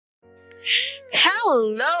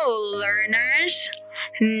Hello, learners!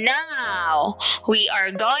 Now, we are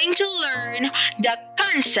going to learn the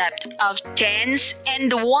concept of tens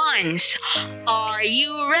and ones. Are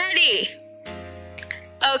you ready?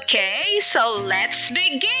 Okay, so let's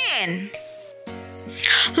begin.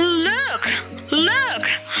 Look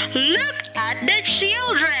at the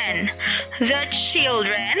children. The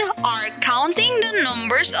children are counting the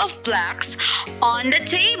numbers of blocks on the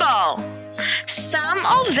table. Some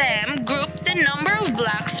of them group the number of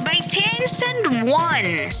blocks by tens and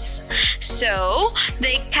ones, so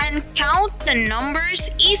they can count the numbers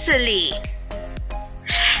easily.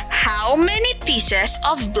 How many pieces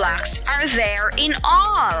of blocks are there in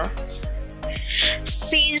all?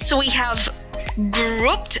 Since we have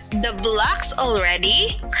grouped the blocks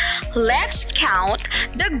already, let's count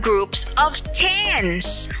the groups of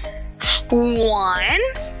tens. 1,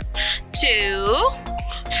 2,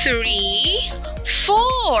 3,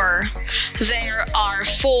 4. There are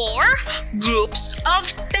 4 groups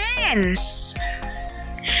of tens.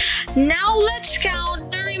 Now let's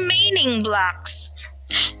count the remaining blocks.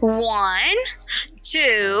 1,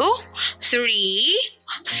 2, 3,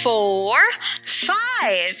 4,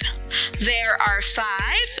 5. There are 5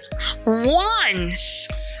 ones.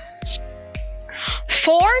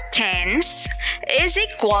 4 tens is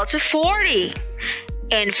equal to 40.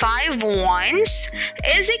 And 5 ones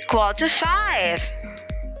is equal to 5.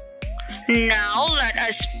 Now let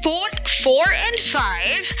us put 4 and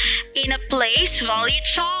 5 in a place value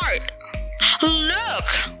chart. Look,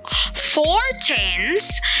 4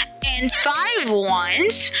 tens and 5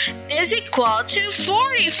 ones is equal to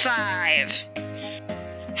 45.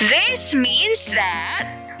 This means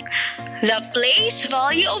that the place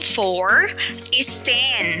value of 4 is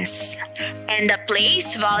tens, and the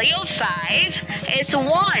place value of 5 is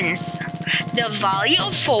ones. The value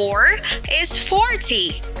of 4 is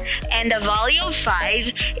 40, and the value of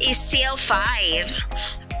 5 is still 5.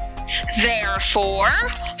 Therefore,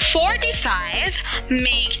 45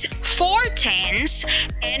 makes 4 tens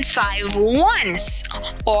and 5 ones,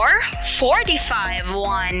 or 45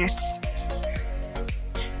 ones.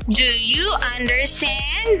 Do you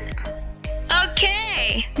understand?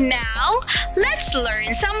 Okay, now let's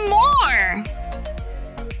learn some more.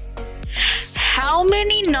 How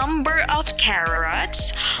many number of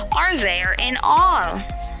carrots are there in all?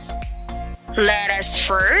 Let us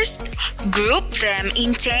first group them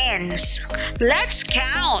in tens. Let's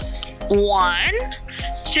count. 1,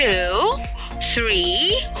 2,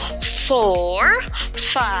 3, 4,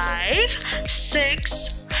 5, 6,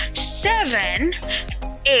 7,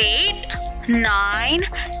 8, 9,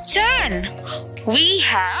 10. We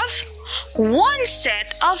have 1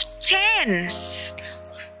 set of tens.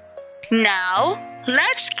 Now,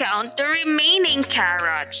 let's count the remaining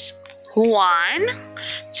carrots. 1,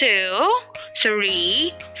 2,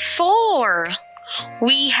 3, 4.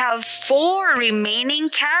 We have 4 remaining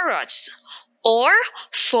carrots, or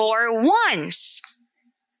 4 ones.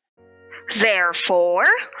 Therefore,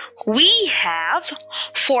 we have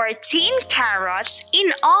 14 carrots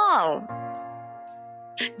in all.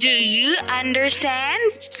 Do you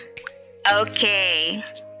understand? Okay.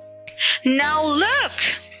 Now look.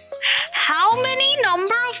 How many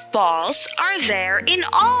number of balls are there in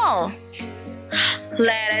all?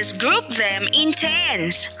 Let us group them in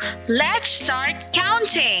tens. Let's start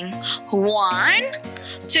counting. 1,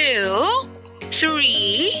 2,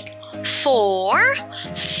 3, 4,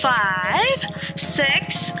 5,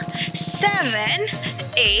 6, 7,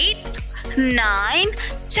 8, 9,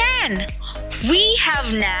 10. We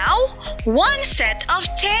have now 1 set of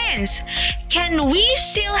tens. Can we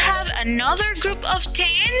still have another group of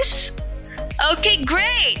tens? Okay,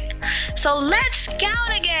 great. So let's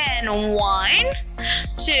count again. 1,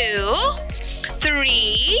 2,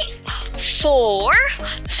 3, 4,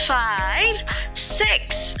 5,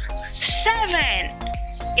 6, 7,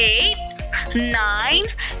 8, 9,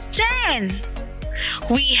 10.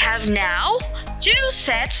 We have now 2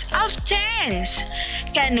 sets of tens.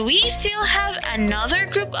 Can we still have another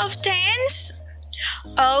group of tens?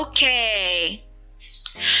 Okay.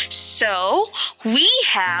 So, we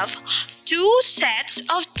have 2 sets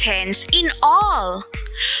of tens in all.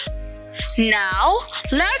 Now,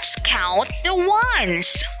 let's count the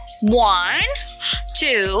ones. 1,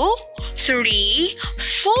 2, 3,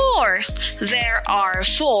 4. There are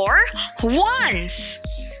 4 ones.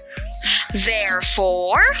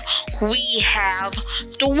 Therefore, we have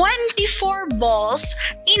 24 balls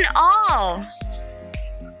in all.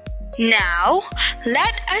 Now,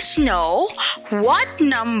 let us know what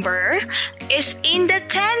number is in the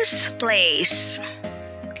tens place.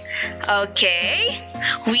 Okay,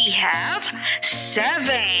 we have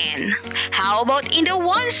 7. How about in the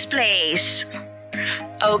ones place?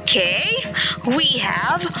 Okay, we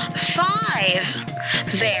have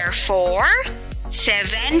 5. Therefore,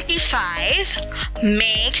 75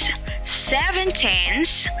 makes 7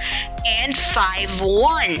 tens and 5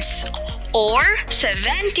 ones, or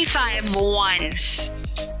 75 ones.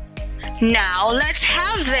 Now let's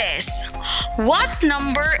have this. What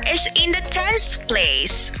number is in the tens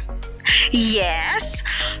place? Yes,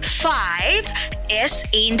 5 is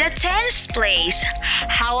in the tens place.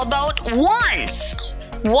 How about ones?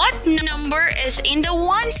 What number is in the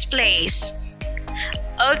ones place?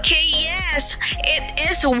 Okay, yes, it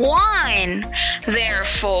is 1.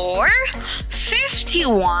 Therefore,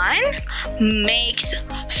 51 makes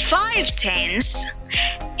 5 tens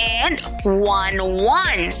and 1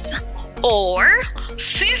 ones, or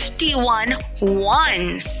 51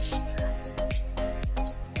 ones.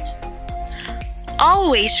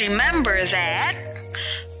 Always remember that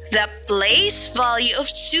the place value of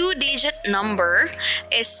two-digit number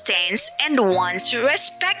is tens and ones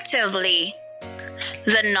respectively.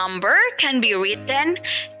 The number can be written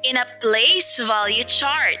in a place value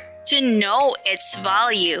chart to know its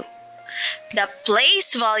value. The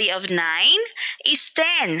place value of 9 is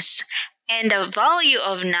tens, and the value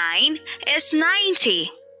of 9 is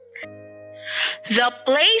 90. The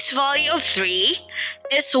place value of 3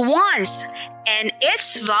 is ones, and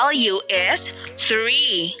its value is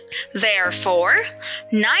 3. Therefore,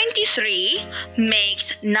 93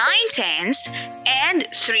 makes 9 tens and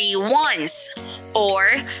 3 ones,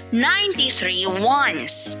 or 93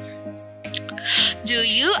 ones. Do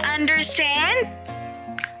you understand?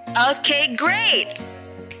 Okay, great!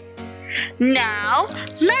 Now,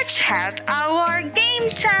 let's have our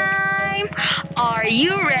game time! Are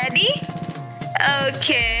you ready?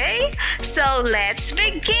 Okay, so let's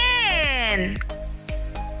begin!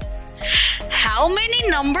 How many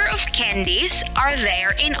number of candies are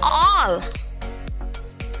there in all?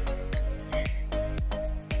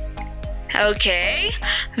 Okay,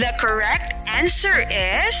 the correct answer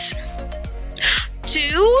is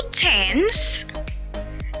 2 tens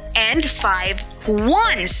and 5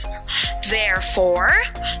 ones. Therefore,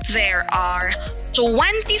 there are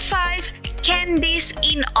 25 candies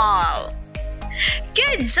in all.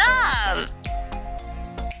 Good job!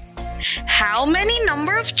 How many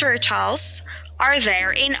number of turtles are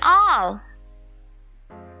there in all?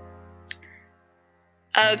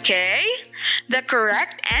 Okay, the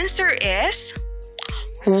correct answer is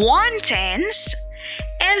 1 tens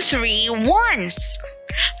and 3 ones.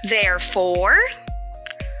 Therefore,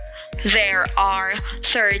 there are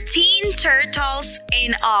 13 turtles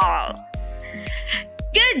in all.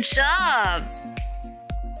 Good job!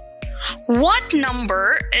 What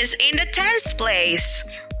number is in the tens place?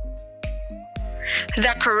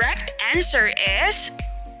 The correct answer is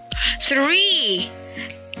 3.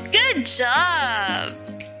 Good job!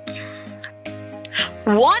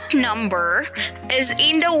 What number is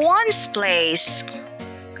in the ones place?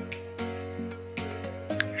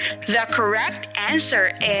 The correct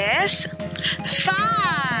answer is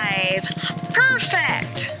 5.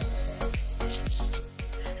 Perfect!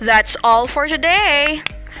 That's all for today.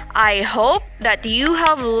 I hope that you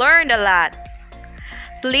have learned a lot.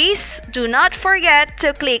 Please do not forget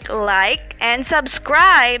to click like and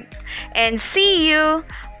subscribe, and see you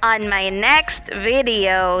on my next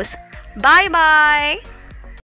videos. Bye-bye!